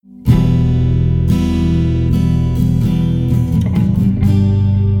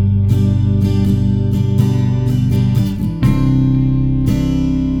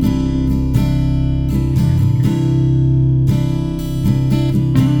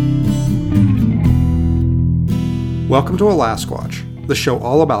Welcome to Alasquatch, the show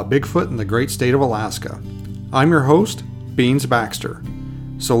all about Bigfoot in the great state of Alaska. I'm your host, Beans Baxter.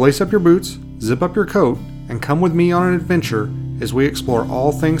 So lace up your boots, zip up your coat, and come with me on an adventure as we explore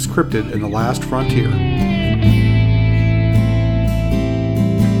all things cryptid in the last frontier.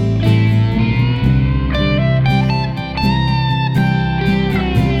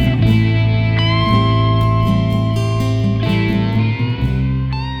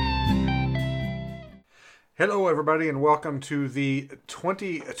 Hello, everybody, and welcome to the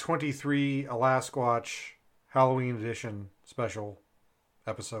 2023 Alasquatch Halloween Edition special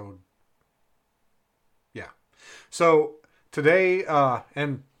episode. Yeah. So today,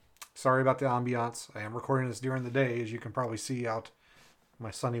 and sorry about the ambiance. I am recording this during the day, as you can probably see out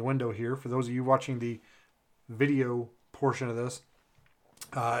my sunny window here. For those of you watching the video portion of this,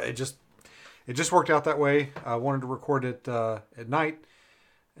 it just worked out that way. I wanted to record it at night,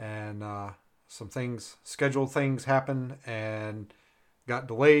 and some scheduled things happened and got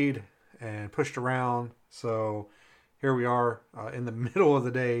delayed and pushed around. So here we are in the middle of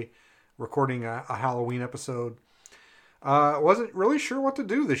the day recording a Halloween episode. Wasn't really sure what to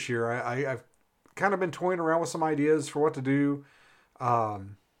do this year. I've kind of been toying around with some ideas for what to do.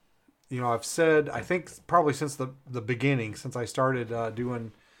 I've said, I think probably since the beginning, since I started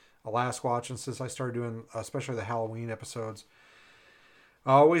doing Alasquatch and since I started doing especially the Halloween episodes,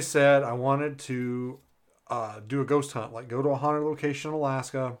 I always said I wanted to do a ghost hunt, like go to a haunted location in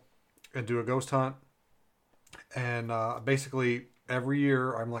Alaska and do a ghost hunt. And basically every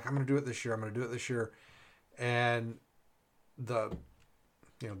year I'm like, I'm going to do it this year. I'm going to do it this year. And the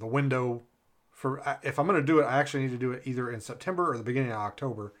window for, if I'm going to do it, I actually need to do it either in September or the beginning of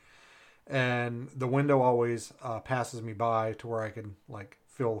October. And the window always passes me by to where I can like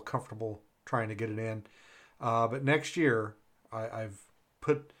feel comfortable trying to get it in. But next year I've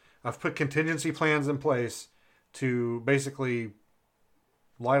put contingency plans in place to basically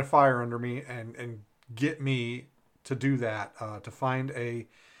light a fire under me and get me to do that, to find a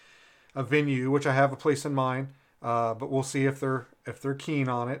venue, which I have a place in mind, but we'll see if they're keen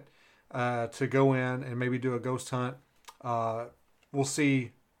on it, to go in and maybe do a ghost hunt. We'll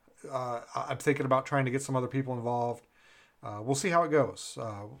see. I'm thinking about trying to get some other people involved. We'll see how it goes.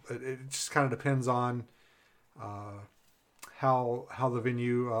 It just kind of depends on how the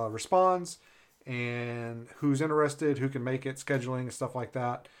venue responds and who's interested, who can make it, scheduling, stuff like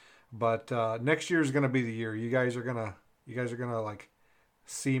that. But next year is going to be the year. You guys are gonna like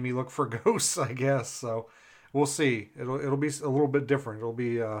see me look for ghosts, I guess. So we'll see. It'll be a little bit different. It'll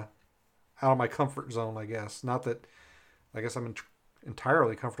be out of my comfort zone, I guess. Not that I guess I'm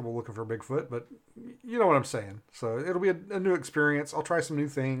entirely comfortable looking for Bigfoot, but you know what I'm saying. So it'll be a new experience. I'll try some new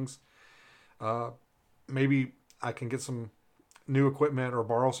things. Maybe I can get some new equipment or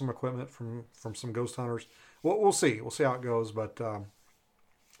borrow some equipment from some ghost hunters. We'll see. We'll see how it goes. But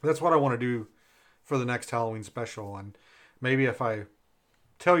that's what I want to do for the next Halloween special. And maybe if I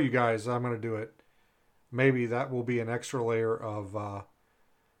tell you guys I'm going to do it, maybe that will be an extra layer of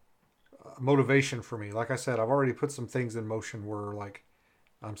motivation for me. Like I said, I've already put some things in motion where like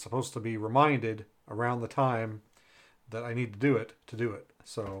I'm supposed to be reminded around the time that I need to do it.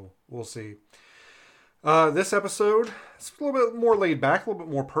 So we'll see. This episode, it's a little bit more laid back, a little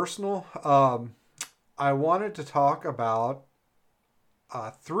bit more personal. I wanted to talk about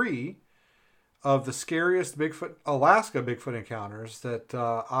 3 of the scariest Alaska Bigfoot encounters that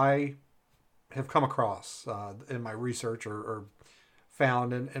I have come across in my research or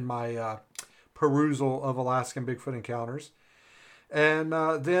found in my perusal of Alaskan Bigfoot encounters. And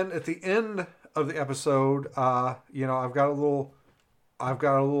then at the end of the episode, I've got a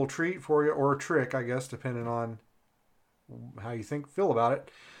little treat for you, or a trick, I guess, depending on how you feel about it.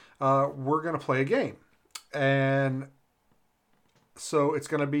 We're going to play a game. And so it's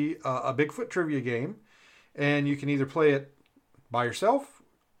going to be a Bigfoot trivia game. And you can either play it by yourself,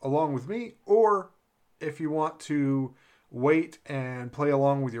 along with me, or if you want to wait and play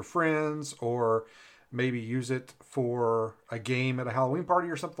along with your friends, or maybe use it for a game at a Halloween party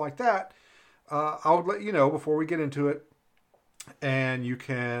or something like that, I'll let you know before we get into it. And you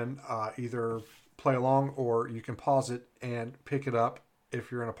can either play along or you can pause it and pick it up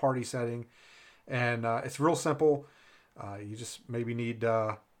if you're in a party setting. And it's real simple. You just maybe need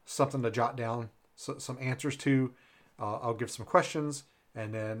something to jot down some answers to. I'll give some questions,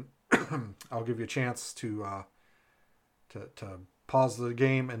 and then I'll give you a chance to pause the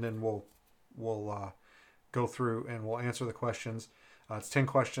game, and then we'll go through and we'll answer the questions. It's 10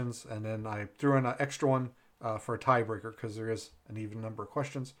 questions, and then I threw in an extra one for a tiebreaker because there is an even number of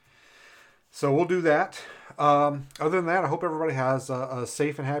questions. So we'll do that. Other than that, I hope everybody has a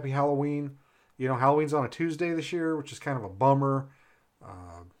safe and happy Halloween. Halloween's on a Tuesday this year, which is kind of a bummer.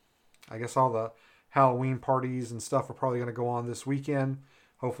 I guess all the Halloween parties and stuff are probably going to go on this weekend.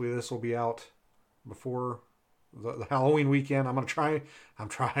 Hopefully this will be out before the Halloween weekend. I'm going to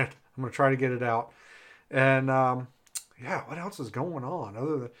try to get it out. And what else is going on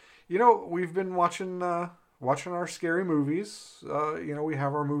other than, we've been watching our scary movies. We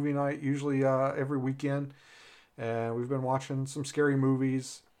have our movie night usually every weekend, and we've been watching some scary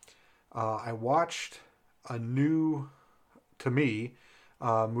movies. I watched a new, to me,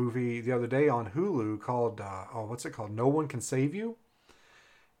 movie the other day on Hulu called, what's it called? No One Can Save You.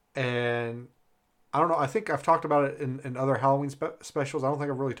 And I don't know. I think I've talked about it in other Halloween specials. I don't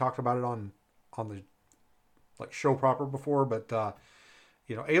think I've really talked about it on the show proper before, but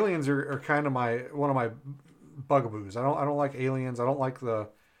aliens are kind of one of my bugaboos. I don't like aliens. I don't like the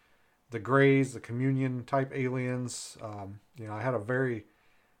Greys, the communion type aliens. I had a very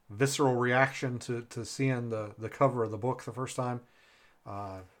visceral reaction to seeing the cover of the book the first time.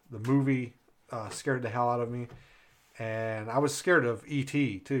 The movie scared the hell out of me, and I was scared of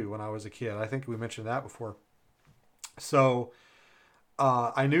E.T. too when I was a kid. I think we mentioned that before. So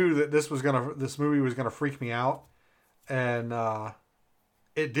I knew that this movie was gonna freak me out, and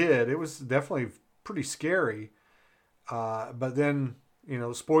it did. It was definitely pretty scary. But then,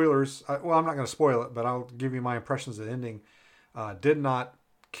 spoilers. I'm not going to spoil it, but I'll give you my impressions of the ending. Did not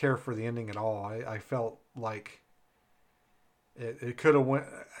care for the ending at all. I felt like it could have went.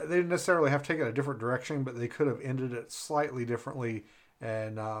 They didn't necessarily have taken a different direction, but they could have ended it slightly differently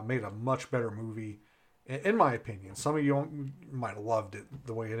and made a much better movie, in my opinion. Some of you might have loved it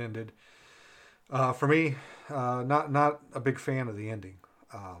the way it ended. For me, not a big fan of the ending.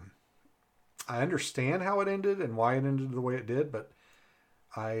 I understand how it ended and why it ended the way it did, but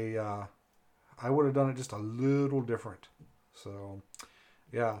I would have done it just a little different. So,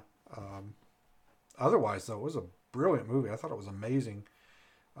 yeah. Otherwise, though, it was a brilliant movie. I thought it was amazing.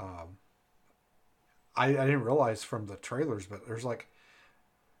 I didn't realize from the trailers, but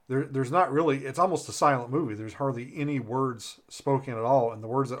there's not really. It's almost a silent movie. There's hardly any words spoken at all, and the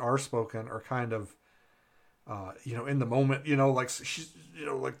words that are spoken are kind of, in the moment. She's,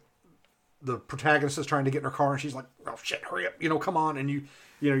 like the protagonist is trying to get in her car, and she's like, "Oh shit, hurry up! Come on!" And you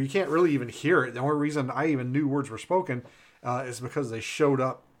can't really even hear it. The only reason I even knew words were spoken is because they showed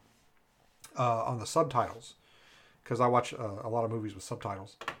up on the subtitles. Because I watch a lot of movies with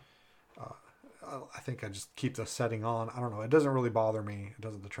subtitles. I think I just keep the setting on. I don't know. It doesn't really bother me. It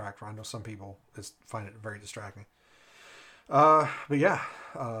doesn't detract from. I know some people just find it very distracting. But yeah,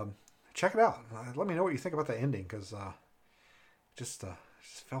 check it out. Let me know what you think about the ending, because just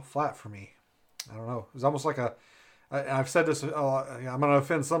fell flat for me. I don't know. It was almost like I've said this. I'm going to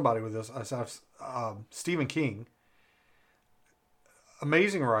offend somebody with this. Stephen King,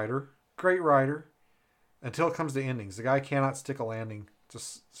 amazing writer, great writer. Until it comes to endings, the guy cannot stick a landing.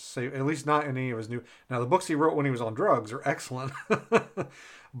 Just say, at least not in any of his new. Now the books he wrote when he was on drugs are excellent,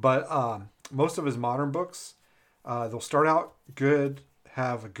 but most of his modern books, they'll start out good,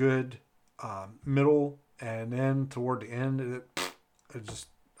 have a good middle, and then toward the end, it just,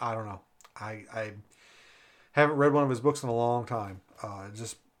 I don't know. I haven't read one of his books in a long time,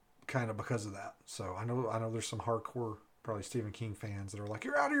 just kind of because of that. So I know there's some hardcore probably Stephen King fans that are like,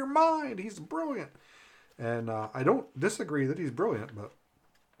 "You're out of your mind. He's brilliant." And I don't disagree that he's brilliant, but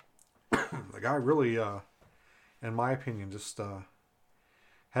the guy really, in my opinion, just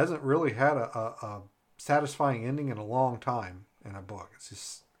hasn't really had a satisfying ending in a long time in a book. It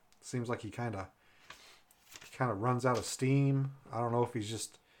just seems like he kind of runs out of steam. I don't know if he's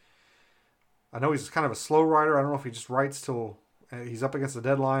just. I know he's kind of a slow writer. I don't know if he just writes till he's up against the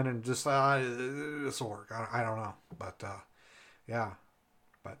deadline and just this will work. I don't know, but yeah.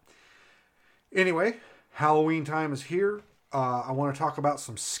 But anyway. Halloween time is here. I want to talk about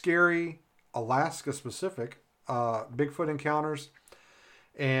some scary Alaska-specific Bigfoot encounters.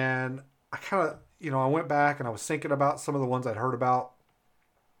 And I kind of, I went back and I was thinking about some of the ones I'd heard about,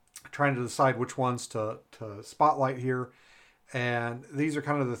 trying to decide which ones to spotlight here. And these are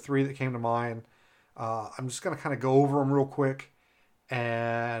kind of the three that came to mind. I'm just going to kind of go over them real quick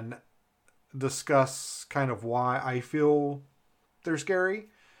and discuss kind of why I feel they're scary.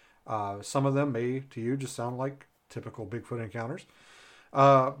 Some of them may, to you, just sound like typical Bigfoot encounters.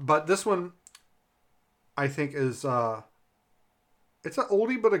 But this one, I think, is it's an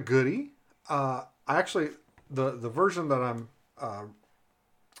oldie but a goodie. I actually, the version that I'm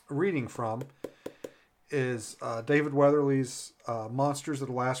reading from is David Weatherly's Monsters of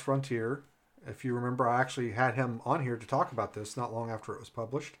the Last Frontier. If you remember, I actually had him on here to talk about this not long after it was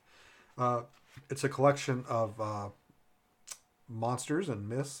published. It's a collection of monsters and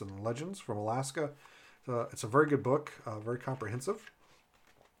myths and legends from Alaska. It's a very good book, very comprehensive.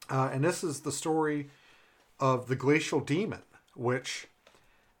 And this is the story of the glacial demon, which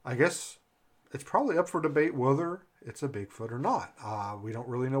I guess it's probably up for debate whether it's a Bigfoot or not. We don't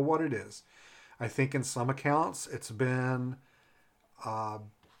really know what it is. I think in some accounts it's been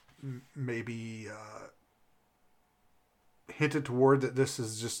maybe hinted toward that this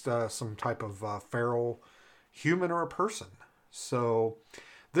is just some type of feral human or a person. So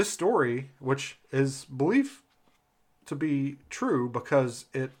this story, which is believed to be true because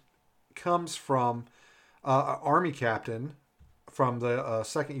it comes from an army captain from the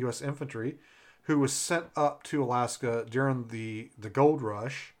 2nd U.S. Infantry who was sent up to Alaska during the gold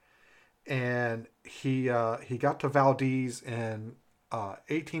rush. And he got to Valdez in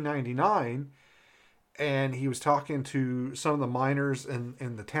 1899, and he was talking to some of the miners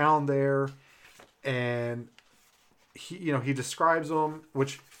in the town there, and he describes them,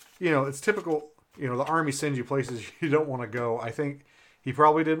 which it's typical. The Army sends you places you don't want to go. I think he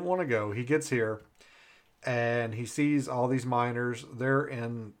probably didn't want to go. He gets here, and he sees all these miners. They're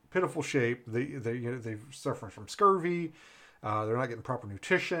in pitiful shape. They're suffering from scurvy. They're not getting proper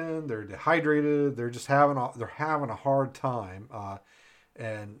nutrition. They're dehydrated. They're just having a hard time.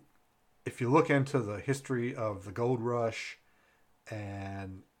 And if you look into the history of the gold rush,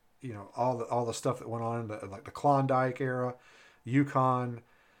 and all the stuff that went on in the Klondike era, Yukon,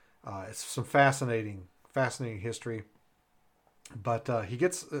 it's some fascinating history. But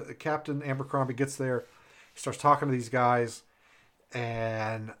Captain Abercrombie gets there. He starts talking to these guys,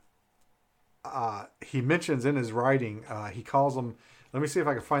 and he mentions in his writing, he calls them, let me see if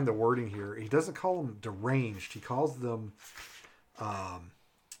I can find the wording here. He doesn't call them deranged. He calls them,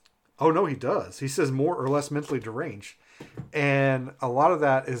 he does. He says more or less mentally deranged. And a lot of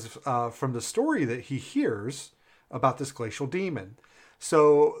that is from the story that he hears about this glacial demon.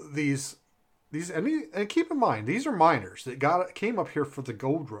 So these and keep in mind, these are miners that came up here for the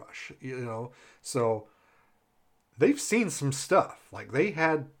gold rush, so they've seen some stuff. Like, they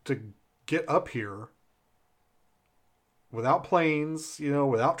had to get up here without planes,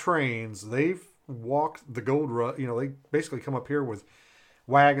 without trains. They've walked the gold rush. They basically come up here with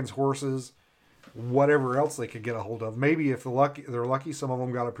wagons, horses, whatever else they could get a hold of. Maybe if they're lucky, some of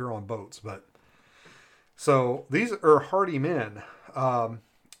them got up here on boats. But so these are hardy men, and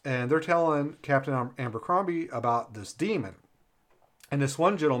they're telling Captain Abercrombie about this demon. And this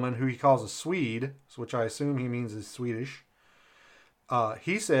one gentleman, who he calls a Swede, which I assume he means is Swedish,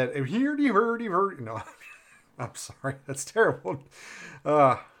 he said, "Have you heard? No, I'm sorry, that's terrible.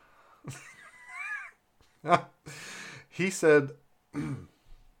 He said,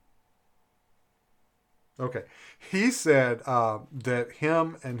 okay. He said that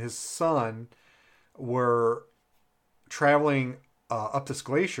him and his son were traveling up this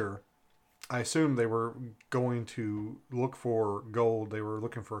glacier. I assume they were going to look for gold. They were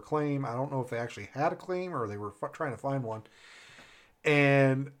looking for a claim. I don't know if they actually had a claim or they were trying to find one.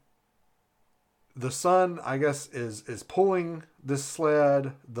 And the son, I guess, is pulling this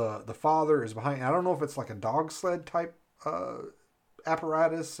sled. The father is behind. I don't know if it's like a dog sled type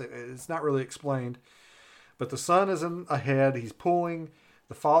apparatus. It's not really explained. But the son is ahead. He's pulling.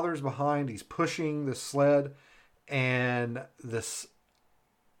 The father's behind. He's pushing this sled. And this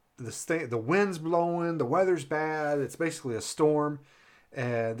thing, the wind's blowing. The weather's bad. It's basically a storm.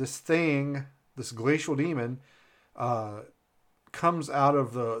 And this glacial demon, comes out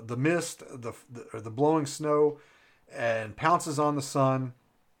of the mist, the blowing snow, and pounces on the son.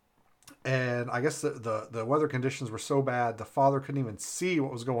 And I guess the weather conditions were so bad, the father couldn't even see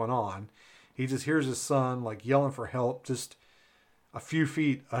what was going on. He just hears his son like yelling for help, just a few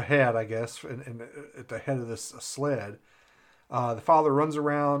feet ahead, I guess, and at the head of this sled. The father runs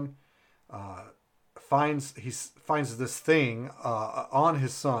around, finds this thing on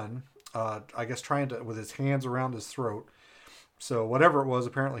his son, I guess trying to, with his hands around his throat. So whatever it was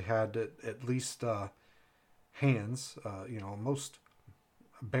apparently had at least hands. Most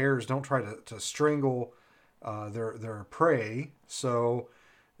bears don't try to strangle their prey. So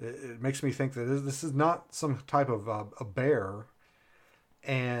it makes me think that this is not some type of a bear.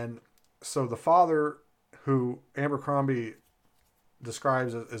 And so the father, who Abercrombie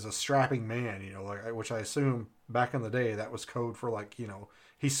describes as a strapping man, which I assume back in the day that was code for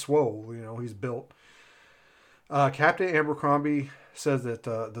he's swole, he's built. Captain Abercrombie says that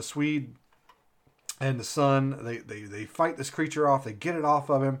the Swede and the son, they fight this creature off. They get it off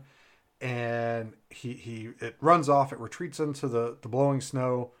of him, and it runs off. It retreats into the blowing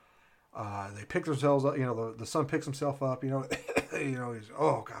snow. They pick themselves up. The son picks himself up. He's,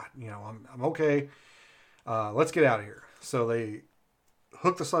 oh God, I'm okay. Let's get out of here. So they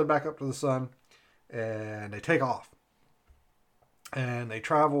hook the sled back up to the sun, and they take off. And they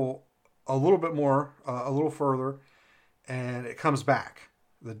travel a little bit more, a little further, and it comes back.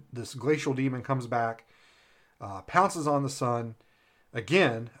 This glacial demon comes back, pounces on the sun.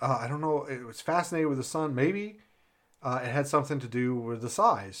 Again, I don't know, it was fascinated with the sun. Maybe it had something to do with the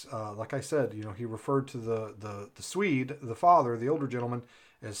size. Like I said, he referred to the Swede, the father, the older gentleman,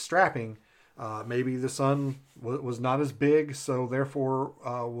 as strapping. Maybe the sun was not as big, so therefore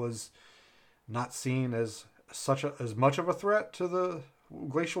was not seen as as much of a threat to the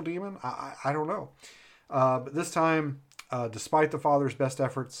glacial demon. I don't know. But this time, despite the father's best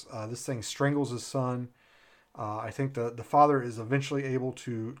efforts, this thing strangles his son. I think the father is eventually able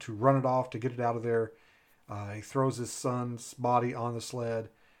to run it off, to get it out of there. He throws his son's body on the sled,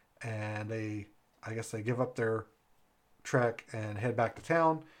 and I guess they give up their trek and head back to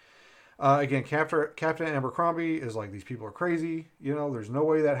town. Again, Captain Abercrombie is like, these people are crazy. There's no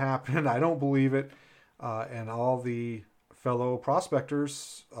way that happened. I don't believe it. And all the fellow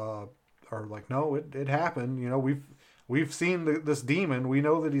prospectors are like, no, it happened. We've seen this demon. We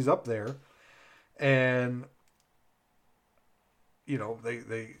know that he's up there. And,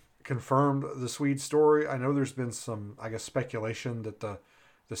 they confirmed the Swede story. I know there's been some, I guess, speculation that the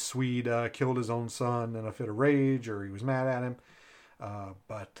Swede killed his own son in a fit of rage, or he was mad at him.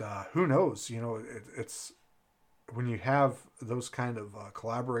 But who knows? It's when you have those kind of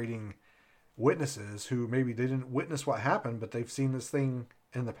collaborating witnesses who maybe they didn't witness what happened, but they've seen this thing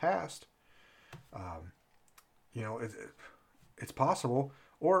in the past. It's possible.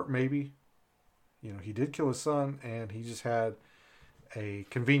 Or maybe, he did kill his son, and he just had a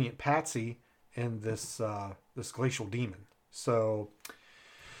convenient patsy in this glacial demon. So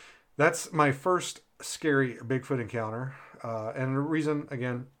that's my first scary Bigfoot encounter. And the reason,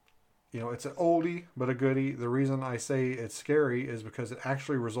 again, it's an oldie but a goodie. The reason I say it's scary is because it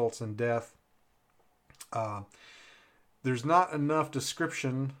actually results in death. There's not enough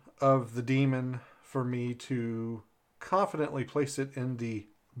description of the demon for me to confidently place it in the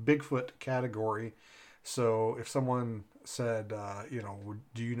Bigfoot category. So if someone said,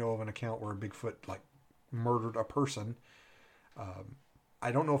 do you know of an account where a Bigfoot murdered a person?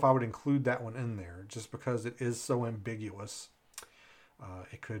 I don't know if I would include that one in there, just because it is so ambiguous.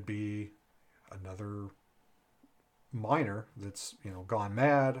 It could be another miner that's gone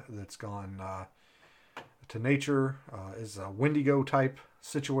mad, that's gone to nature, is a Wendigo type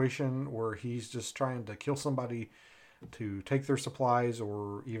situation where he's just trying to kill somebody to take their supplies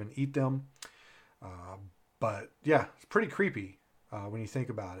or even eat them. But yeah, it's pretty creepy when you think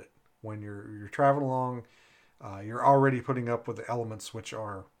about it. When you're traveling along, you're already putting up with the elements, which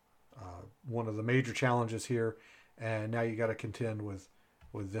are one of the major challenges here, and now you got to contend with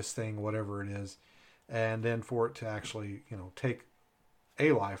this thing, whatever it is, and then for it to actually take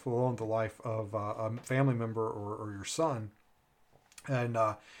a life, let alone the life of a family member or your son, and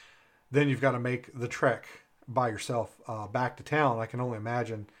then you've got to make the trek by yourself back to town. I can only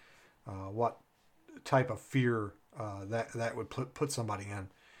imagine what type of fear that would put somebody in.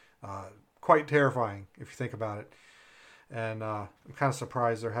 Quite terrifying if you think about it. And I'm kind of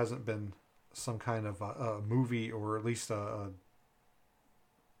surprised there hasn't been some kind of a movie, or at least a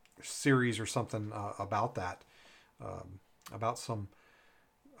series or something about that. About some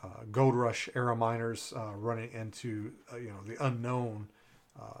gold rush era miners running into the unknown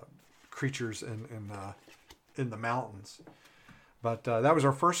creatures in the mountains. But that was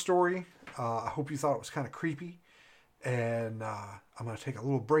our first story. I hope you thought it was kind of creepy. And I'm going to take a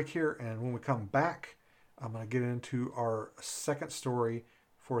little break here. And when we come back, I'm going to get into our second story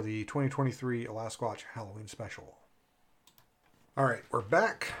for the 2023 Alasquatch Halloween special. All right, we're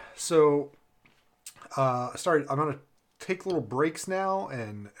back. So I'm going to take little breaks now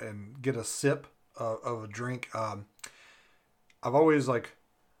and get a sip of a drink. I've always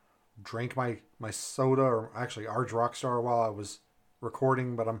drank my soda, or actually Arj Rockstar, while I was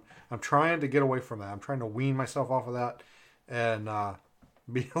recording, but I'm trying to get away from that. I'm trying to wean myself off of that and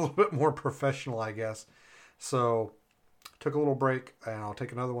be a little bit more professional, I guess. So took a little break, and I'll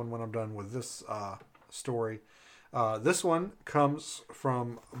take another one when I'm done with this story. This one comes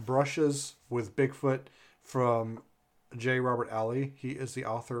from Brushes with Bigfoot from J. Robert Alley. He is the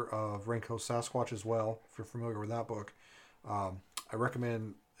author of Raincoat Sasquatch as well, if you're familiar with that book. I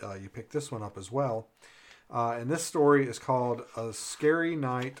recommend you pick this one up as well. And this story is called A Scary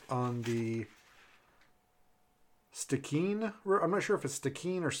Night on the Stikine. I'm not sure if it's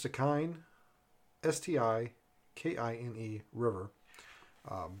Stikine or Stikine. Stikine River.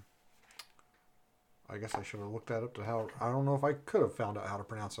 I guess I should have looked that up to how. I don't know if I could have found out how to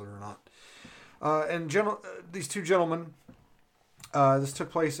pronounce it or not. These two gentlemen, this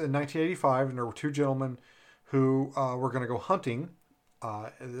took place in 1985, and there were two gentlemen who were going to go hunting.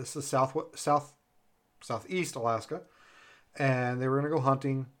 This is southeast Alaska, and they were going to go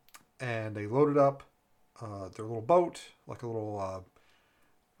hunting, and they loaded up their little boat, like a little, I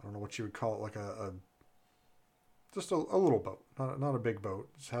don't know what you would call it, like just a little boat, not a big boat.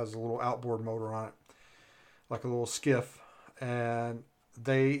 It has a little outboard motor on it, like a little skiff, and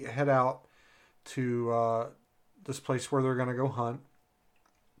they head out to this place where they're going to go hunt.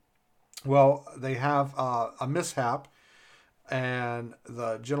 Well, they have a mishap, and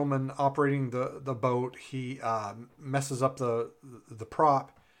the gentleman operating the boat, he messes up the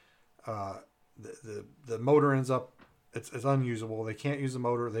prop. The motor ends up, it's unusable. They can't use the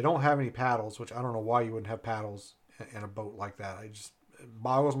motor. They don't have any paddles, which I don't know why you wouldn't have paddles in a boat like that. It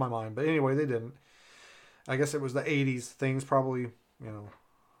boggles my mind. But anyway, they didn't. I guess it was the 80s. Things probably, no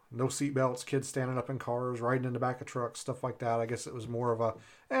seatbelts, kids standing up in cars, riding in the back of trucks, stuff like that. I guess it was more of a,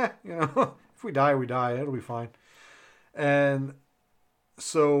 if we die, we die. It'll be fine. And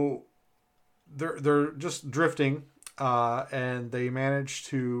so they're just drifting, and they manage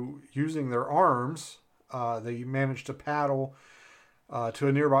to, using their arms, they manage to paddle to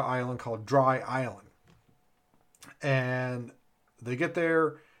a nearby island called Dry Island. And they get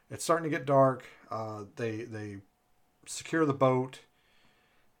there. It's starting to get dark. They secure the boat,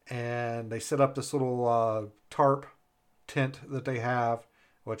 and they set up this little tarp tent that they have,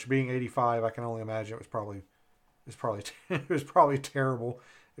 which, being 85, I can only imagine it was probably it was probably terrible.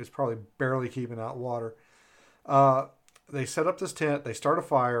 It was probably barely keeping out water. They set up this tent. They start a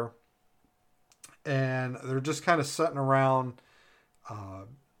fire, and they're just kind of sitting around,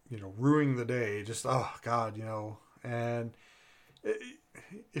 ruining the day. Just, oh God, And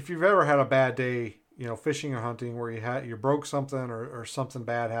if you've ever had a bad day, fishing or hunting, where you broke something or something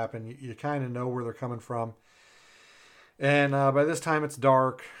bad happened, you kind of know where they're coming from. And by this time it's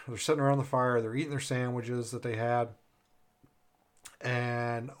dark. They're sitting around the fire. They're eating their sandwiches that they had,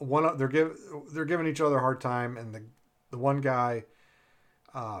 and they're giving each other a hard time. And the one guy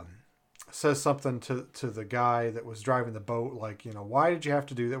says something to the guy that was driving the boat, like, why did you have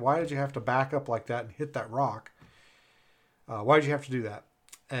to do that? Why did you have to back up like that and hit that rock? Why did you have to do that?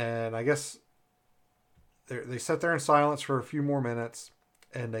 And I guess they sit there in silence for a few more minutes,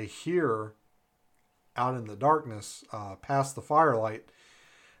 and they hear, out in the darkness, past the firelight,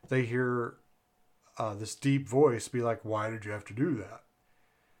 they hear this deep voice be like, why did you have to do that?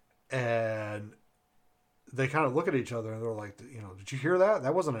 And they kind of look at each other, and they're like, did you hear that?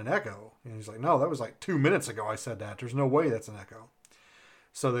 That wasn't an echo. And he's like, no, that was like 2 minutes ago I said that. There's no way that's an echo.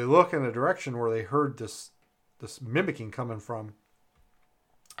 So they look in the direction where they heard this mimicking coming from,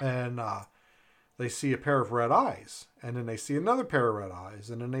 and they see a pair of red eyes, and then they see another pair of red eyes,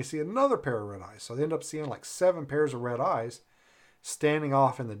 and then they see another pair of red eyes. So they end up seeing like 7 pairs of red eyes standing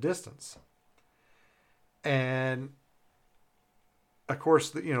off in the distance. And of course,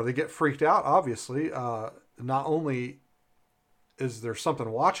 they get freaked out, obviously. Not only is there something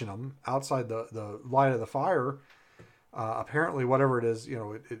watching them outside the light of the fire, apparently whatever it is,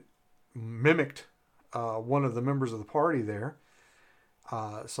 it mimicked one of the members of the party there.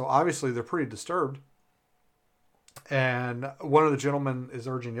 So obviously they're pretty disturbed. And one of the gentlemen is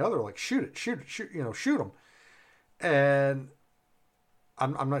urging the other, like, shoot them. And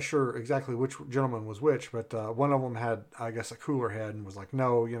I'm not sure exactly which gentleman was which, but one of them had, I guess, a cooler head and was like,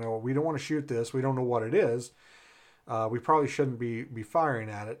 no, we don't want to shoot this. We don't know what it is. We probably shouldn't be firing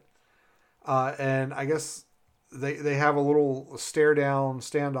at it. And I guess they have a little stare down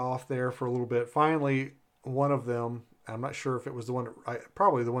standoff there for a little bit. Finally, one of them, I'm not sure if it was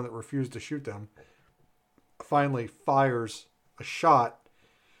probably the one that refused to shoot them, finally fires a shot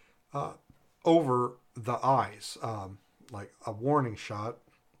over the eyes, like a warning shot.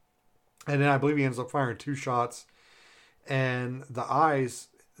 And then I believe he ends up firing 2 shots. And the eyes,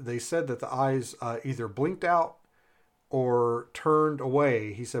 they said that the eyes either blinked out or turned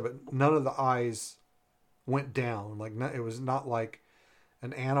away. He said, but none of the eyes went down. Like, it was not like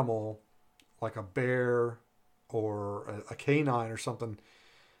an animal, like a bear or a canine or something.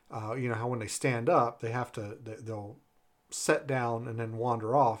 How when they stand up, they'll set down and then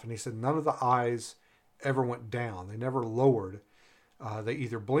wander off. And he said none of the eyes ever went down. They never lowered. They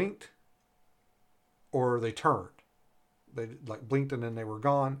either blinked or they turned. They like blinked and then they were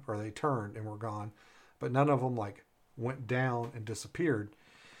gone, or they turned and were gone. But none of them like went down and disappeared.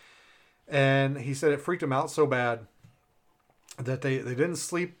 And he said it freaked him out so bad that they didn't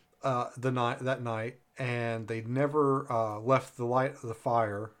sleep that night, and they never left the light of the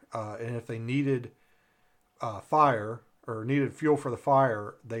fire. And if they needed fire, or needed fuel for the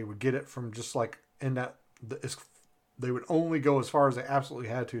fire, they would get it from just like in that. They would only go as far as they absolutely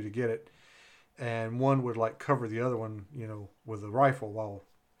had to get it, and one would like cover the other one, with a rifle while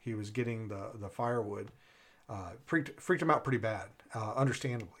he was getting the firewood. Freaked him out pretty bad,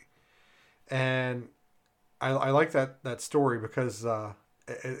 understandably. And I like that story because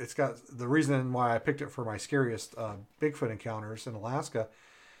it's got the reason why I picked it for my scariest Bigfoot encounters in Alaska.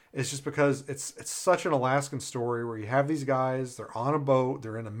 It's just because it's such an Alaskan story where you have these guys, they're on a boat,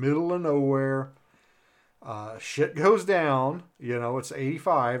 they're in the middle of nowhere. Shit goes down, it's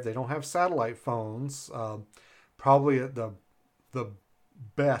 85. They don't have satellite phones. Probably at the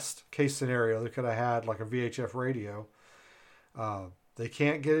best case scenario, they could have had like a VHF radio. They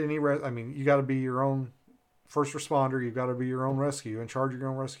can't get any, you got to be your own first responder. You've got to be your own rescue, in charge of your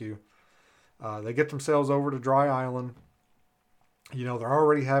own rescue. They get themselves over to Dry Island. They're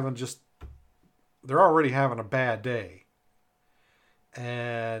already having a bad day.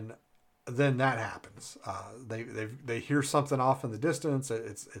 And then that happens. They hear something off in the distance.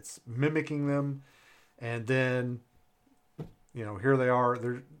 It's mimicking them. And then, here they are.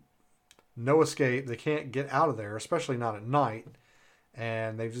 There's no escape. They can't get out of there, especially not at night.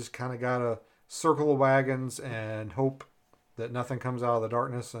 And they've just kind of got to circle the wagons and hope that nothing comes out of the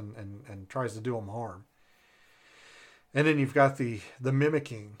darkness and tries to do them harm. And then you've got the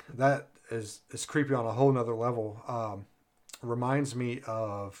mimicking. That is creepy on a whole nother level. Reminds me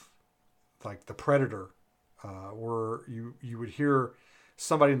of like The Predator, where you would hear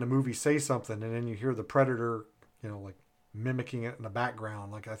somebody in the movie say something, and then you hear the Predator, like mimicking it in the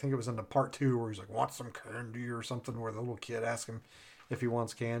background. Like I think it was in the part 2 where he's like, "Want some candy?" or something, where the little kid asks him if he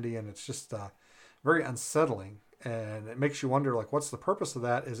wants candy, and it's just very unsettling, and it makes you wonder, like, what's the purpose of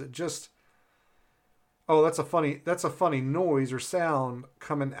that? Is it just, oh, that's a funny noise or sound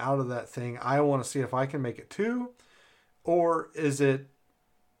coming out of that thing, I want to see if I can make it too? Or is it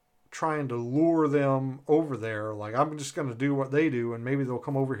trying to lure them over there? Like, I'm just going to do what they do, and maybe they'll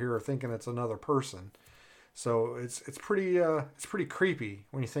come over here thinking it's another person. So it's pretty creepy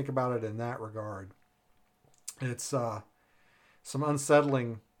when you think about it in that regard. It's some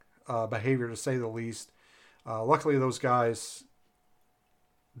unsettling behavior, to say the least. Luckily, those guys,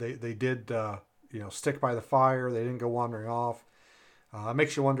 they did stick by the fire. They didn't go wandering off. It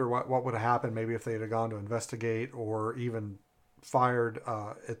makes you wonder what would have happened maybe if they had gone to investigate, or even fired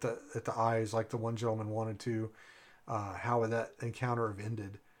at the eyes like the one gentleman wanted to. How would that encounter have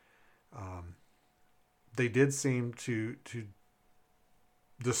ended? They did seem to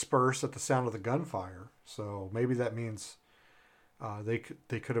disperse at the sound of the gunfire, so maybe that means they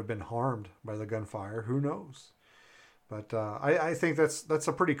could have been harmed by the gunfire. Who knows? But I think that's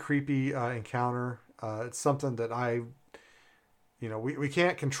a pretty creepy encounter. It's something that we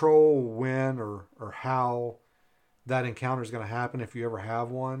can't control when or how that encounter is going to happen if you ever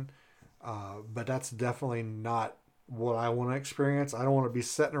have one. But that's definitely not what I want to experience. I don't want to be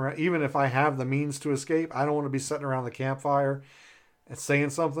sitting around, even if I have the means to escape, I don't want to be sitting around the campfire and saying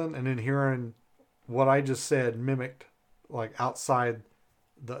something and then hearing what I just said mimicked like outside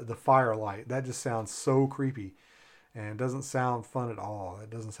the firelight. That just sounds so creepy and doesn't sound fun at all. It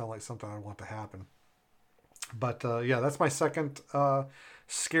doesn't sound like something I want to happen. But yeah, that's my second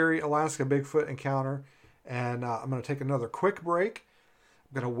scary Alaska Bigfoot encounter. And I'm going to take another quick break.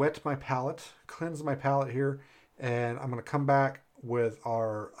 I'm going to wet my palate, cleanse my palate here. And I'm going to come back with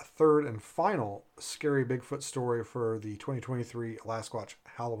our third and final scary Bigfoot story for the 2023 Alasquatch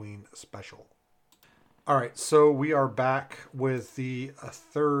Halloween special. All right, so we are back with the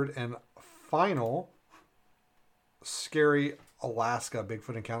third and final scary Alaska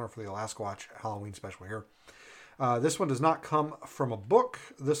Bigfoot encounter for the Alasquatch Halloween special here. This one does not come from a book.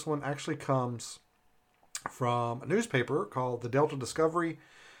 This one actually comes from a newspaper called the Delta Discovery.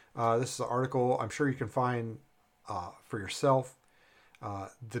 This is an article I'm sure you can find for yourself.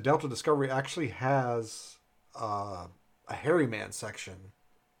 The Delta Discovery actually has a hairy man section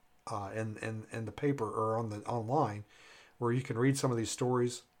in the paper or online where you can read some of these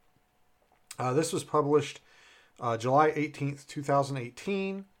stories. This was published July 18th,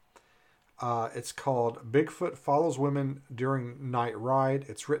 2018. It's called Bigfoot Follows Women During Night Ride.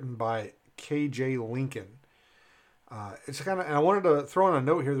 It's written by K.J. Lincoln. It's kind of, and I wanted to throw in a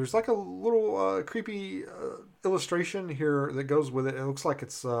note here. There's like a little creepy illustration here that goes with it. It looks like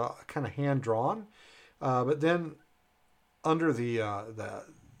it's kind of hand drawn, but then under the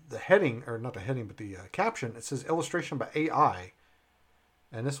heading, or not the heading, but the caption, it says illustration by AI,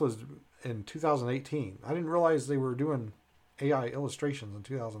 and this was in 2018. I didn't realize they were doing AI illustrations in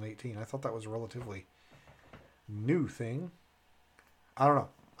 2018. I thought that was a relatively new thing. I don't know.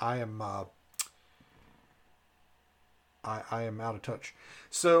 I am I am out of touch.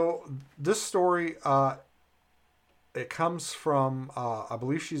 So this story, it comes from, I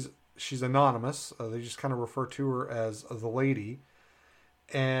believe she's anonymous. They just kind of refer to her as the lady.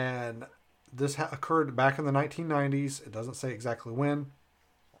 And this occurred back in the 1990s. It doesn't say exactly when.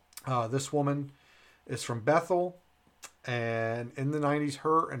 This woman is from Bethel. And in the 90s,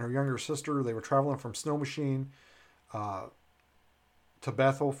 her and her younger sister, they were traveling from Snow Machine to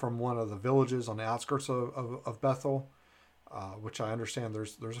Bethel from one of the villages on the outskirts of Bethel, which I understand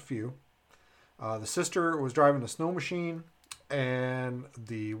there's a few. The sister was driving a snow machine, and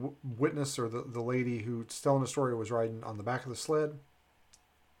the witness, or the lady who's telling the story, was riding on the back of the sled,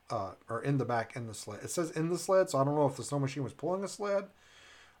 or in the back in the sled. It says in the sled, so I don't know if the snow machine was pulling a sled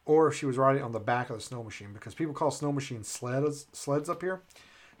or if she was riding on the back of the snow machine, because people call snow machines sleds up here.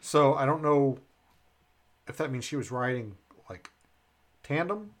 So I don't know if that means she was riding like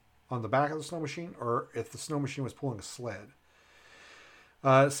tandem on the back of the snow machine, or if the snow machine was pulling a sled.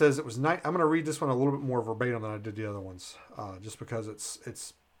 It says it was night. I'm going to read this one a little bit more verbatim than I did the other ones, just because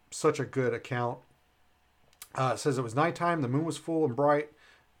it's such a good account. It says it was nighttime. The moon was full and bright,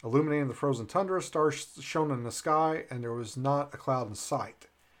 illuminating the frozen tundra. Stars shone in the sky, and there was not a cloud in sight.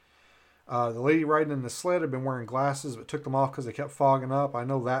 The lady riding in the sled had been wearing glasses, but took them off because they kept fogging up. I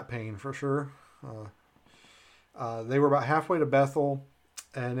know that pain for sure. They were about halfway to Bethel,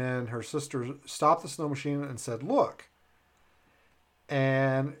 and then her sister stopped the snow machine and said, "Look."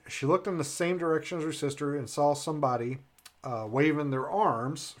 And she looked in the same direction as her sister and saw somebody waving their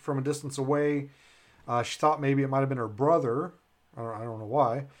arms from a distance away. She thought maybe it might have been her brother. I don't know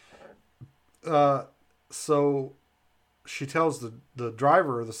why. So she tells the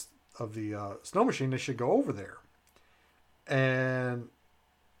driver of the snow machine they should go over there. And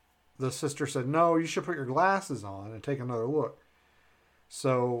the sister said, "No, you should put your glasses on and take another look."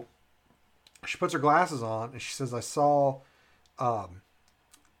 So she puts her glasses on, and she says, "I saw."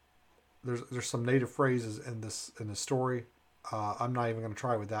 There's some native phrases in this story. I'm not even going to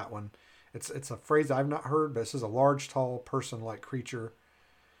try with that one. It's a phrase I've not heard, but it says a large, tall, person-like creature,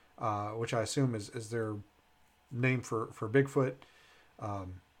 which I assume is their name for Bigfoot.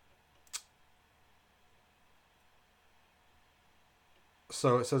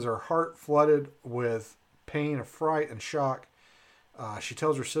 So it says her heart flooded with pain, affright, and shock. She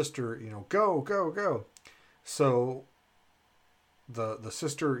tells her sister, "Go, go, go." So the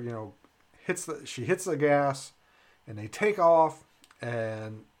sister, hits the gas, and they take off.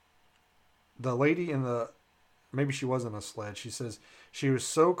 And the lady maybe she wasn't a sled. She says she was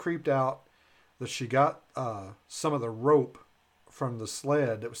so creeped out that she got some of the rope from the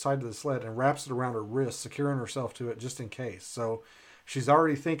sled that was tied to the sled and wraps it around her wrist, securing herself to it just in case. So she's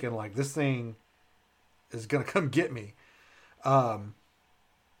already thinking like, this thing is gonna come get me.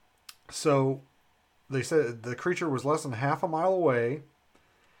 So they said the creature was less than half a mile away,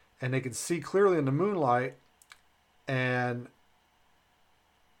 and they could see clearly in the moonlight. And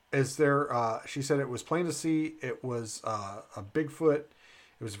she said it was plain to see it was a Bigfoot.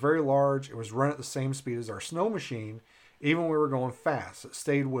 It was very large. It was running at the same speed as our snow machine. Even when we were going fast, it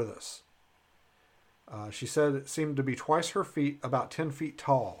stayed with us. She said it seemed to be twice her feet, about 10 feet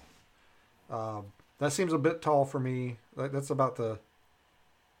tall. That seems a bit tall for me. That's about the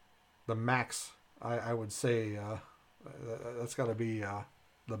max, I would say. That's got to be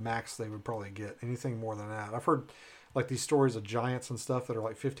the max they would probably get. Anything more than that. I've heard like these stories of giants and stuff that are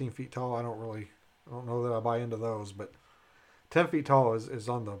like 15 feet tall. I don't know that I buy into those, but 10 feet tall is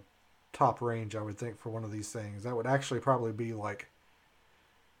on the top range, I would think, for one of these things. That would actually probably be like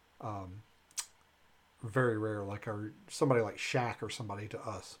very rare, like somebody like Shaq or somebody to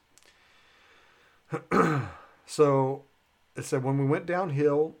us. So it said when we went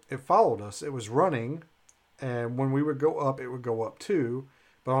downhill, it followed us. It was running, and when we would go up, it would go up too.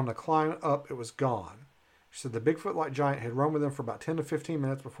 But on the climb up, it was gone. She said the Bigfoot-like giant had run with them for about 10 to 15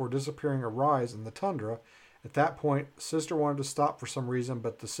 minutes before disappearing a rise in the tundra. At that point, sister wanted to stop for some reason,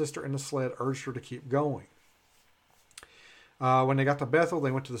 but the sister in the sled urged her to keep going. When they got to Bethel,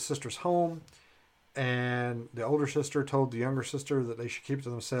 they went to the sister's home, and the older sister told the younger sister that they should keep it to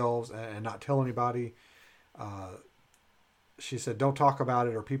themselves and not tell anybody. She said, "Don't talk about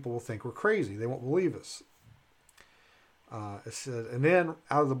it or people will think we're crazy. They won't believe us." It said, and then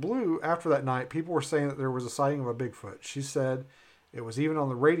out of the blue, after that night, people were saying that there was a sighting of a Bigfoot. She said it was even on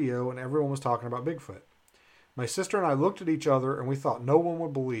the radio and everyone was talking about Bigfoot. My sister and I looked at each other and we thought no one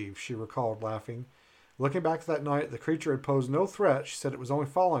would believe, she recalled, laughing. Looking back to that night, the creature had posed no threat. She said it was only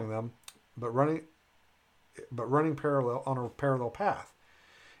following them, but running parallel on a parallel path.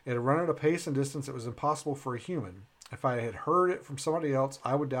 It had run at a pace and distance that was impossible for a human. If I had heard it from somebody else,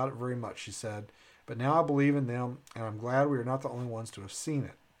 I would doubt it very much, she said. but now I believe in them, and I'm glad we are not the only ones to have seen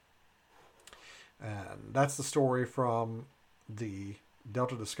it. And that's the story from the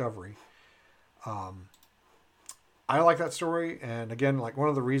Delta Discovery. I like that story, and again, like one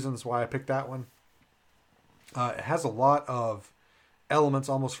of the reasons why I picked that one, it has a lot of elements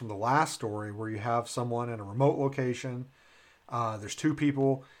almost from the last story where you have someone in a remote location. There's two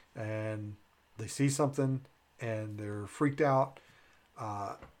people, and they see something, and they're freaked out.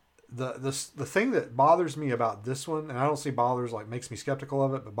 The thing that bothers me about this one, and I don't see bothers like makes me skeptical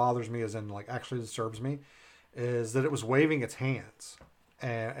of it, but bothers me as in like actually disturbs me, is that it was waving its hands,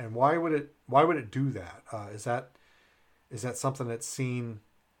 and why would it do that? Is that something that's seen?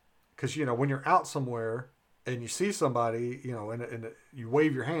 Because when you're out somewhere and you see somebody, and you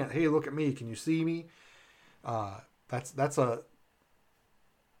wave your hand, hey, look at me, can you see me?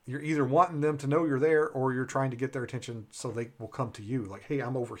 You're either wanting them to know you're there, or you're trying to get their attention so they will come to you. Like, hey,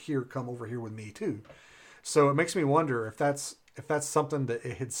 I'm over here. Come over here with me too. So it makes me wonder if that's something that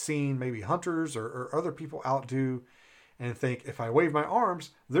it had seen maybe hunters or other people out do, and think if I wave my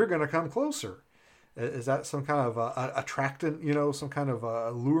arms, they're going to come closer. Is that some kind of attractant, some kind of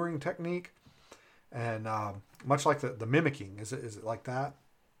alluring technique? And much like the mimicking, is it like that?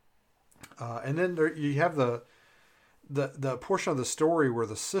 And then you have the portion of the story where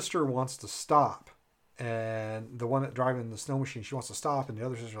the sister wants to stop, and the one that driving the snow machine, she wants to stop, and the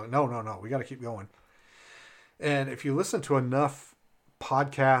other sister's like, no, we got to keep going. And if you listen to enough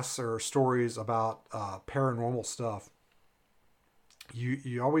podcasts or stories about paranormal stuff,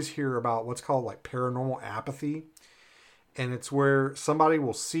 you always hear about what's called like paranormal apathy. And it's where somebody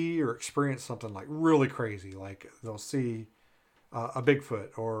will see or experience something like really crazy. Like they'll see a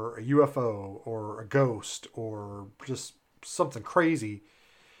Bigfoot or a UFO or a ghost or just something crazy.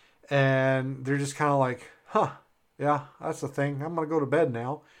 And they're just kind of like, yeah, that's the thing. I'm going to go to bed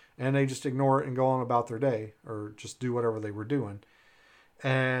now. And they just ignore it and go on about their day or just do whatever they were doing.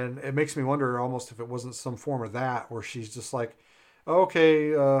 And it makes me wonder almost if it wasn't some form of that where she's just like,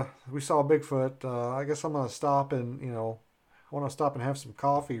 okay, we saw Bigfoot. I guess I'm going to stop and, I want to stop and have some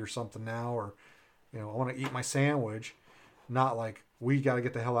coffee or something now. Or, I want to eat my sandwich. Not like we got to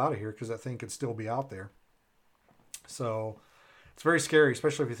get the hell out of here because that thing could still be out there. So it's very scary,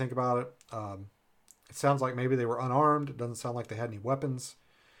 especially if you think about it. It sounds like maybe they were unarmed. It doesn't sound like they had any weapons.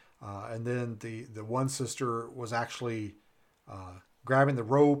 And then the one sister was actually grabbing the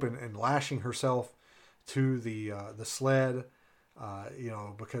rope and lashing herself to the sled.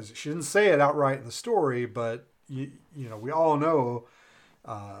 Because she didn't say it outright in the story, but we all know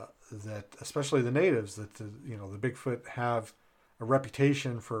that, especially the natives, that the Bigfoot have a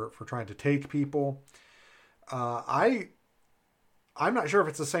reputation for trying to take people. I'm not sure if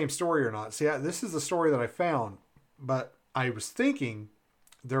it's the same story or not. See, this is the story that I found, but I was thinking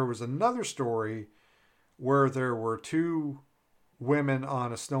there was another story where there were two women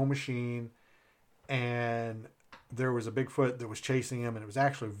on a snow machine, and there was a Bigfoot that was chasing him, and it was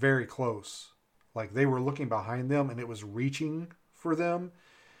actually very close. Like they were looking behind them, and it was reaching for them.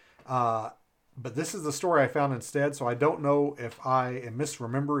 But this is the story I found instead, so I don't know if I am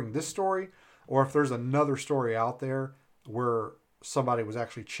misremembering this story or if there's another story out there where somebody was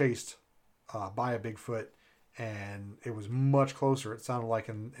actually chased by a Bigfoot, and it was much closer. It sounded like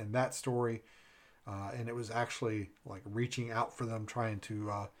in that story, and it was actually like reaching out for them, trying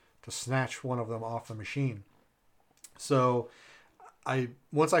to snatch one of them off the machine. So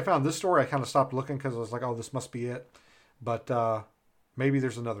once I found this story, I kind of stopped looking because I was like, oh, this must be it. But maybe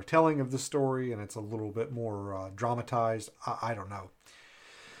there's another telling of this story and it's a little bit more dramatized. I don't know.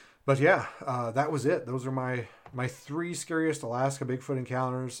 But yeah, that was it. Those are my three scariest Alaska Bigfoot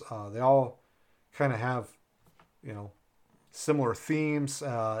encounters. They all kind of have, similar themes.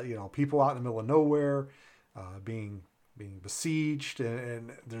 People out in the middle of nowhere, being besieged,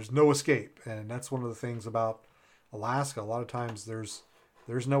 and there's no escape. And that's one of the things about Alaska. A lot of times there's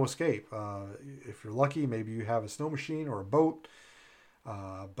no escape. If you're lucky, maybe you have a snow machine or a boat.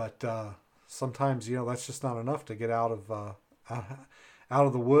 But sometimes, that's just not enough to get out of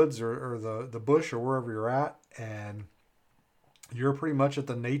the woods or the bush or wherever you're at. And you're pretty much at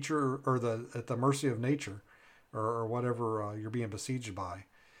the nature or at the mercy of nature or whatever you're being besieged by.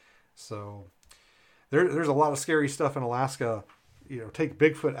 So there's a lot of scary stuff in Alaska. Take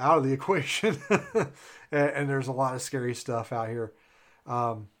Bigfoot out of the equation, and there's a lot of scary stuff out here.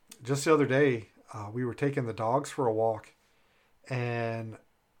 Just the other day, we were taking the dogs for a walk, and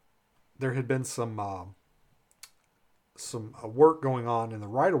there had been some work going on in the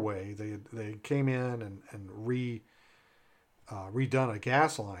right of way. They came in and redone a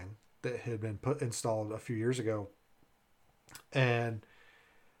gas line that had been installed a few years ago, and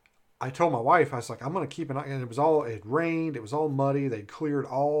I told my wife, I was like, I'm going to keep an eye. And it had rained. It was all muddy. They'd cleared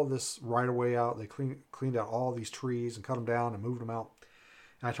all this right of way out. They cleaned out all these trees and cut them down and moved them out.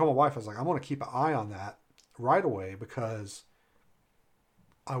 And I told my wife, I was like, I'm going to keep an eye on that right away because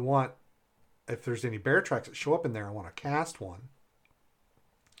I want, if there's any bear tracks that show up in there, I want to cast one.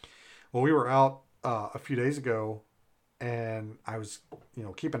 Well, we were out a few days ago and I was,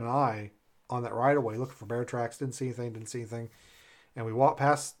 keeping an eye on that right of way, looking for bear tracks. Didn't see anything. And we walked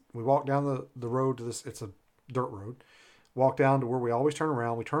down the road to this, it's a dirt road. Walked down to where we always turn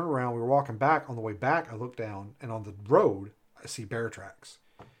around. We turned around, we were walking back. On the way back, I looked down, and on the road, I see bear tracks.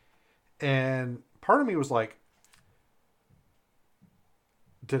 And part of me was like,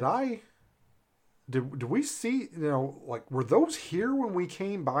 did we see, were those here when we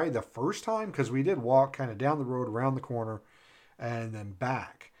came by the first time? Because we did walk kind of down the road, around the corner, and then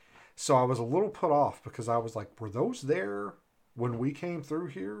back. So I was a little put off because I was like, were those there when we came through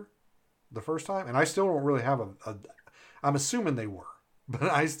here the first time? And I still don't really have I'm assuming they were, but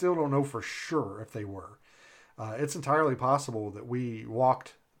I still don't know for sure if they were. It's entirely possible that we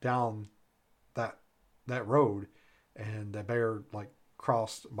walked down that road and the bear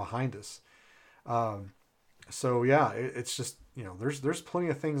crossed behind us. So yeah, it's just, there's plenty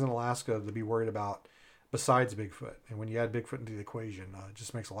of things in Alaska to be worried about besides Bigfoot. And when you add Bigfoot into the equation, it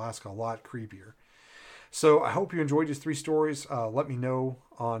just makes Alaska a lot creepier. So I hope you enjoyed these 3 stories. Let me know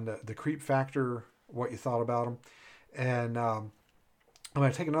on the creep factor, what you thought about them. And I'm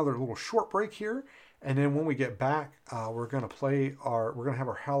going to take another little short break here. And then when we get back, we're going to have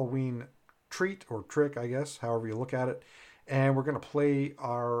our Halloween treat or trick, I guess, however you look at it. And we're going to play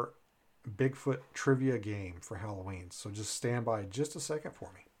our Bigfoot trivia game for Halloween. So just stand by just a second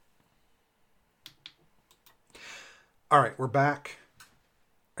for me. All right, we're back.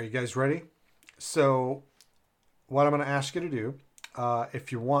 Are you guys ready? So what I'm going to ask you to do,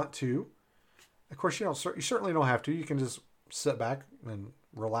 if you want to, of course, you certainly don't have to. You can just sit back and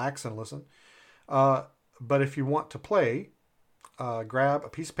relax and listen. But if you want to play, grab a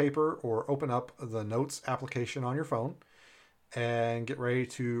piece of paper or open up the notes application on your phone and get ready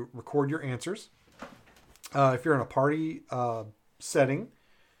to record your answers. If you're in a party setting,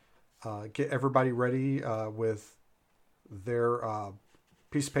 get everybody ready with their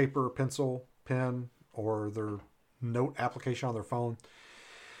piece of paper, pencil, pen, or their note application on their phone.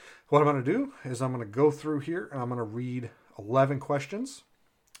 What I'm going to do is I'm going to go through here and I'm going to read 11 questions,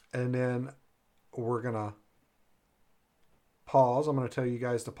 and then we're going to pause. I'm going to tell you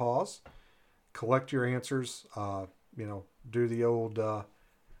guys to pause, collect your answers, do the old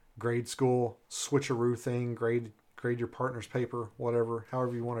grade school switcheroo thing, grade your partner's paper, whatever,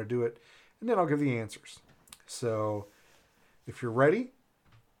 however you want to do it, and then I'll give the answers. So if you're ready,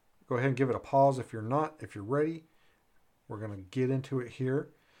 go ahead and give it a pause. If you're not, if you're ready, we're going to get into it here.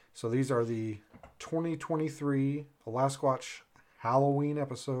 So these are the 2023 Alasquatch Halloween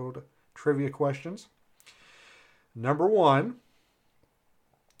episode trivia questions. Number 1,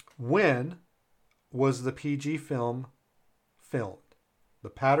 when was the PG film filmed? The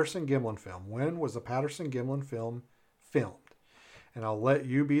Patterson-Gimlin film. When was the Patterson-Gimlin film filmed? And I'll let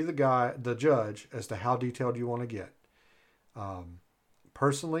you be the judge as to how detailed you want to get.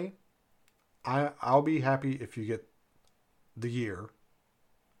 Personally, I'll be happy if you get the year,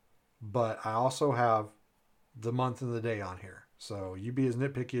 but I also have the month and the day on here. So you be as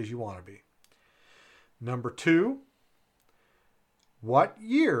nitpicky as you want to be. Number 2, what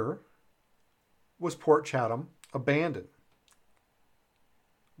year was Port Chatham abandoned?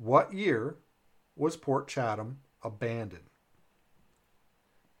 What year was Port Chatham abandoned?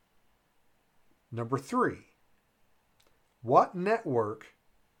 Number 3, what network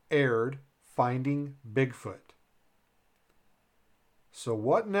aired Finding Bigfoot? So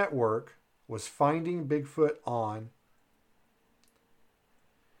what network was Finding Bigfoot on?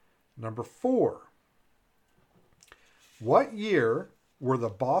 Number 4, what year were the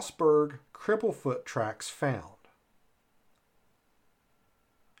Bossberg Cripplefoot tracks found?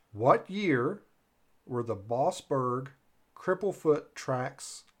 What year were the Bossberg Cripplefoot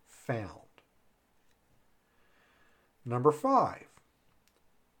tracks found? Number 5,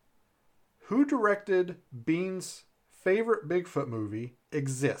 who directed Bean's favorite Bigfoot movie,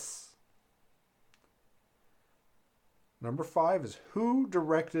 Exists? Number 5 is who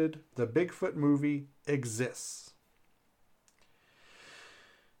directed the Bigfoot movie, Exists?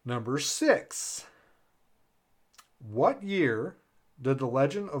 Number 6, what year did The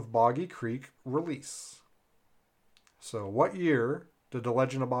Legend of Boggy Creek release? So what year did The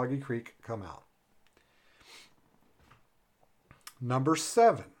Legend of Boggy Creek come out? Number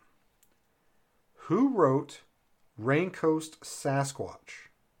 7, who wrote Raincoast Sasquatch?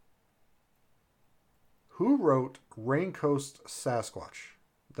 Who wrote Raincoast Sasquatch?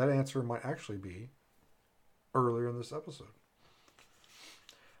 That answer might actually be earlier in this episode.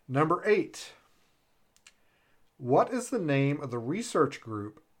 Number 8. What is the name of the research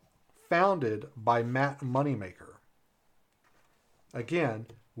group founded by Matt Moneymaker? Again,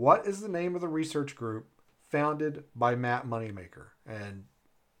 what is the name of the research group founded by Matt Moneymaker? And,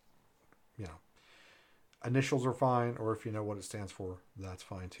 you know, initials are fine, or if you know what it stands for, that's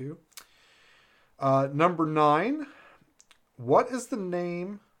fine too. Number 9. What is the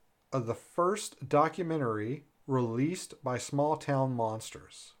name of the first documentary released by Small Town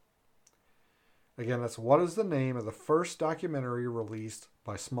Monsters? Again, that's what is the name of the first documentary released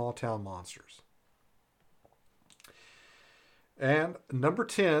by Small Town Monsters? And number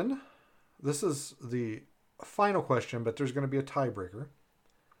 10, this is the final question, but there's going to be a tiebreaker.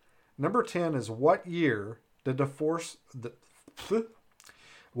 Number 10 is what year did the first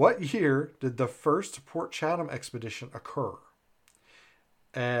Port Chatham expedition occur?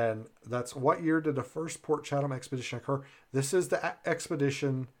 And that's what year did the first Port Chatham expedition occur? This is the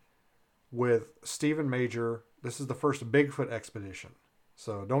expedition with Stephen Major. This is the first Bigfoot expedition.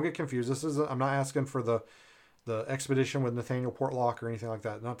 So don't get confused. I'm not asking for the expedition with Nathaniel Portlock or anything like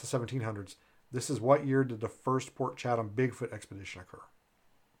that. Not the 1700s. This is what year did the first Port Chatham Bigfoot expedition occur?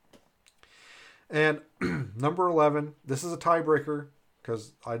 And number 11, this is a tiebreaker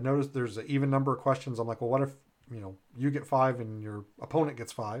because I noticed there's an even number of questions. I'm like, well, what if, you get 5 and your opponent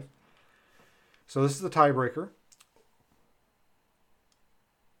gets 5? So this is the tiebreaker.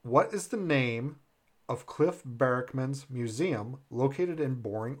 What is the name of Cliff Barackman's museum located in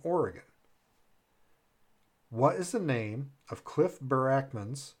Boring, Oregon? What is the name of Cliff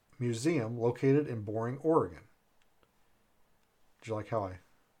Barackman's museum located in Boring, Oregon? Did you like how I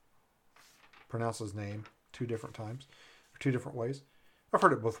pronounce his name 2 different times? Or 2 different ways? I've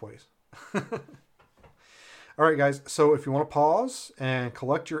heard it both ways. All right, guys. So if you want to pause and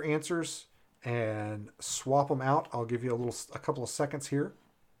collect your answers and swap them out, I'll give you a couple of seconds here.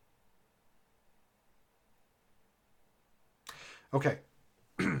 Okay.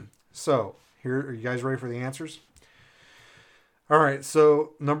 So here, are you guys ready for the answers? All right.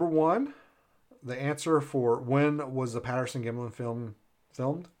 So number 1, the answer for when was the Patterson-Gimlin film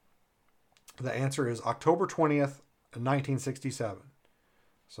filmed? The answer is October 20th, 1967.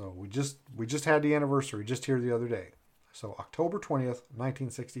 So we just had the anniversary just here the other day. So October 20th,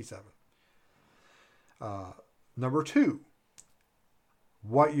 1967. Number 2,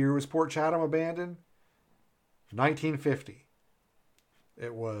 what year was Port Chatham abandoned? 1950.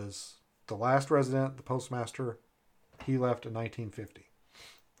 It was the last resident, the postmaster. He left in 1950.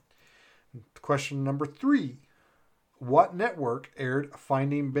 Question number 3, what network aired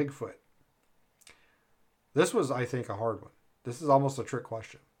Finding Bigfoot? This was, I think, a hard one. This is almost a trick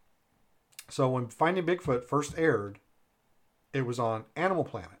question. So when Finding Bigfoot first aired, it was on Animal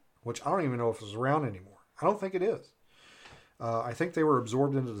Planet, which I don't even know if it's around anymore. I don't think it is. I think they were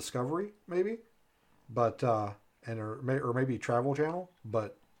absorbed into Discovery, maybe, but or maybe Travel Channel.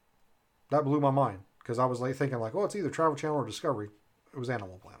 But that blew my mind because I was thinking oh, it's either Travel Channel or Discovery. It was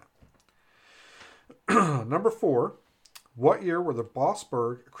Animal Planet. Number 4, what year were the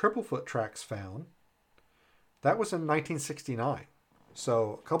Bossberg Cripplefoot tracks found? That was in 1969.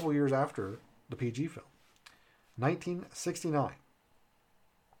 So a couple of years after the PG film. 1969.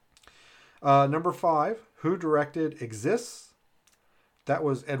 Number 5, who directed Exists? That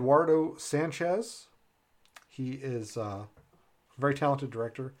was Eduardo Sanchez. He is a very talented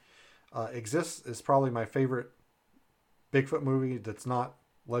director. Exists is probably my favorite Bigfoot movie that's not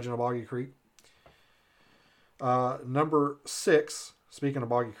Legend of Boggy Creek. Number 6, speaking of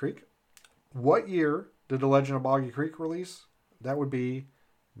Boggy Creek, what year did The Legend of Boggy Creek release? That would be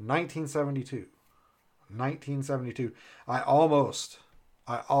 1972. 1972. I almost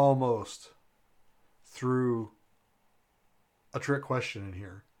threw a trick question in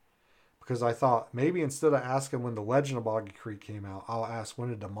here because I thought maybe instead of asking when The Legend of Boggy Creek came out, I'll ask when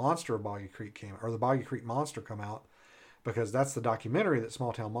did the Monster of Boggy Creek came out, or the Boggy Creek Monster come out, because that's the documentary that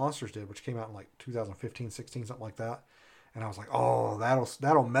Small Town Monsters did, which came out in 2015, 16, something like that. And I was like, oh,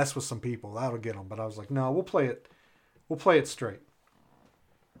 that'll mess with some people. That'll get them. But I was like, no, we'll play it straight.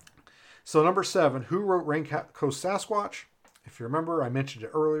 So number 7, who wrote Raincoast Sasquatch? If you remember, I mentioned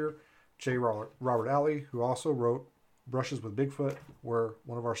it earlier. J. Robert Alley, who also wrote Brushes with Bigfoot, where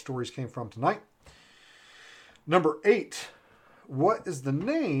one of our stories came from tonight. Number 8, what is the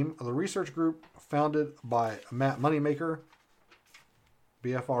name of the research group founded by Matt Moneymaker?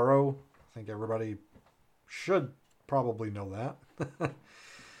 BFRO. I think everybody should probably know that.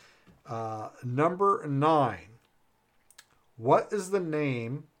 Number 9. What is the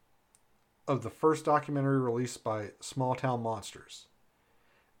name of the first documentary released by Small Town Monsters.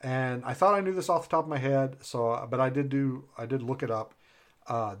 And I thought I knew this off the top of my head, but I did look it up.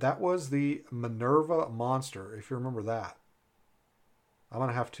 That was the Minerva Monster, if you remember that. I'm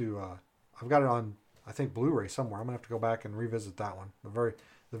gonna have to. I've got it on, I think, Blu-ray somewhere. I'm gonna have to go back and revisit that one. The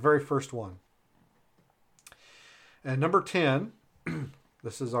very first one. And number 10.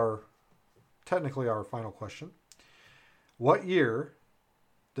 This is technically our final question. What year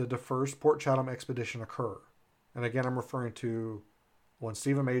did the first Port Chatham expedition occur? And again, I'm referring to when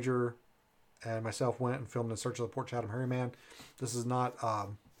Stephen Major and myself went and filmed In Search of the Port Chatham Hairy Man. This is not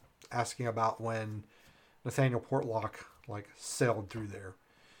asking about when Nathaniel Portlock sailed through there.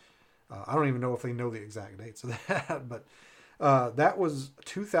 I don't even know if they know the exact dates of that, but that was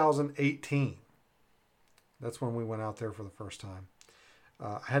 2018. That's when we went out there for the first time.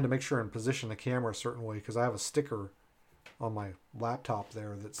 I had to make sure and position the camera a certain way because I have a sticker on my laptop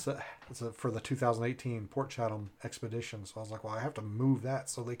there that's for the 2018 Port Chatham expedition. So I was like, well, I have to move that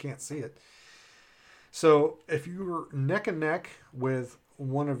so they can't see it. So if you're neck and neck with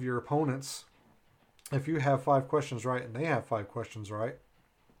one of your opponents, if you have 5 questions right and they have 5 questions right,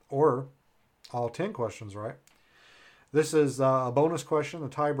 or all 10 questions right, this is a bonus question, a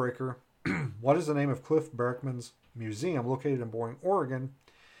tiebreaker. What is the name of Cliff Barackman's museum located in Boring, Oregon?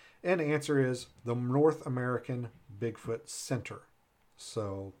 And the answer is the North American Bigfoot Center.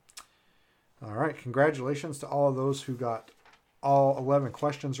 So, all right, congratulations to all of those who got all 11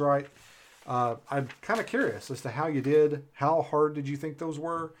 questions right. I'm kind of curious as to how you did. How hard did you think those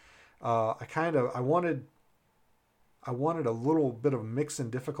were? I wanted a little bit of mix in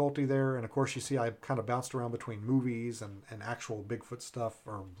difficulty there. And of course, you see, I kind of bounced around between movies and actual Bigfoot stuff,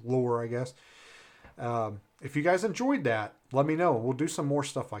 or lore, I guess. If you guys enjoyed that, let me know. We'll do some more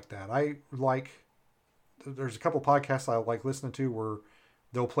stuff like that. There's a couple podcasts I like listening to where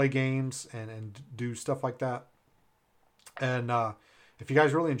they'll play games and do stuff like that. And if you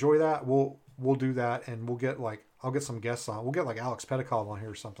guys really enjoy that, we'll do that, and I'll get some guests on. We'll get Alex Pedikov on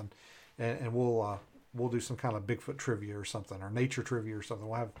here or something, and we'll do some kind of Bigfoot trivia or something, or nature trivia or something.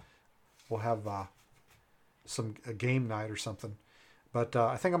 We'll have a game night or something. But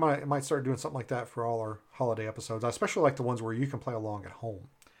I think I might start doing something like that for all our holiday episodes. I especially like the ones where you can play along at home.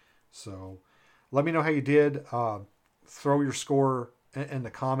 So let me know how you did. Throw your score in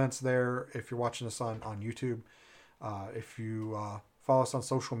the comments there if you're watching this on YouTube. If you follow us on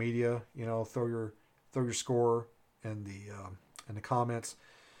social media, throw your score in the comments.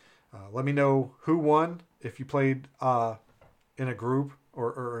 Let me know who won if you played in a group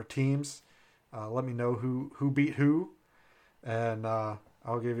or teams. Let me know who beat who. And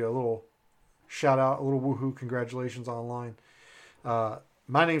I'll give you a little shout out, a little woohoo, congratulations online.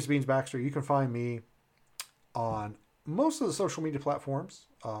 My name's Beans Baxter. You can find me on most of the social media platforms.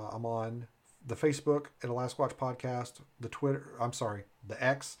 I'm on the Facebook at A Last Watch Podcast, the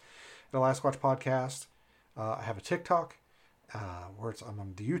X at A Last Watch Podcast. I have a TikTok where I'm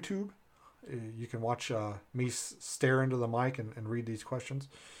on the YouTube. You can watch me stare into the mic and read these questions.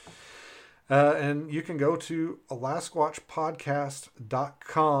 And you can go to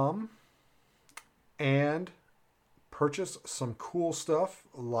alaskwatchpodcast.com and purchase some cool stuff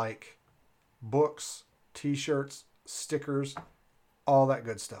like books, t-shirts, stickers, all that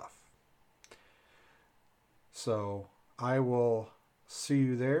good stuff. So I will see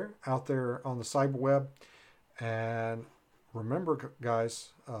you out there on the cyberweb. And remember,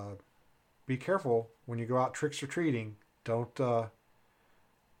 guys, be careful when you go out trick-or-treating. Don't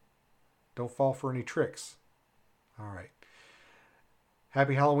fall for any tricks. All right.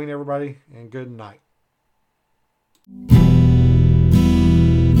 Happy Halloween, everybody, and good night.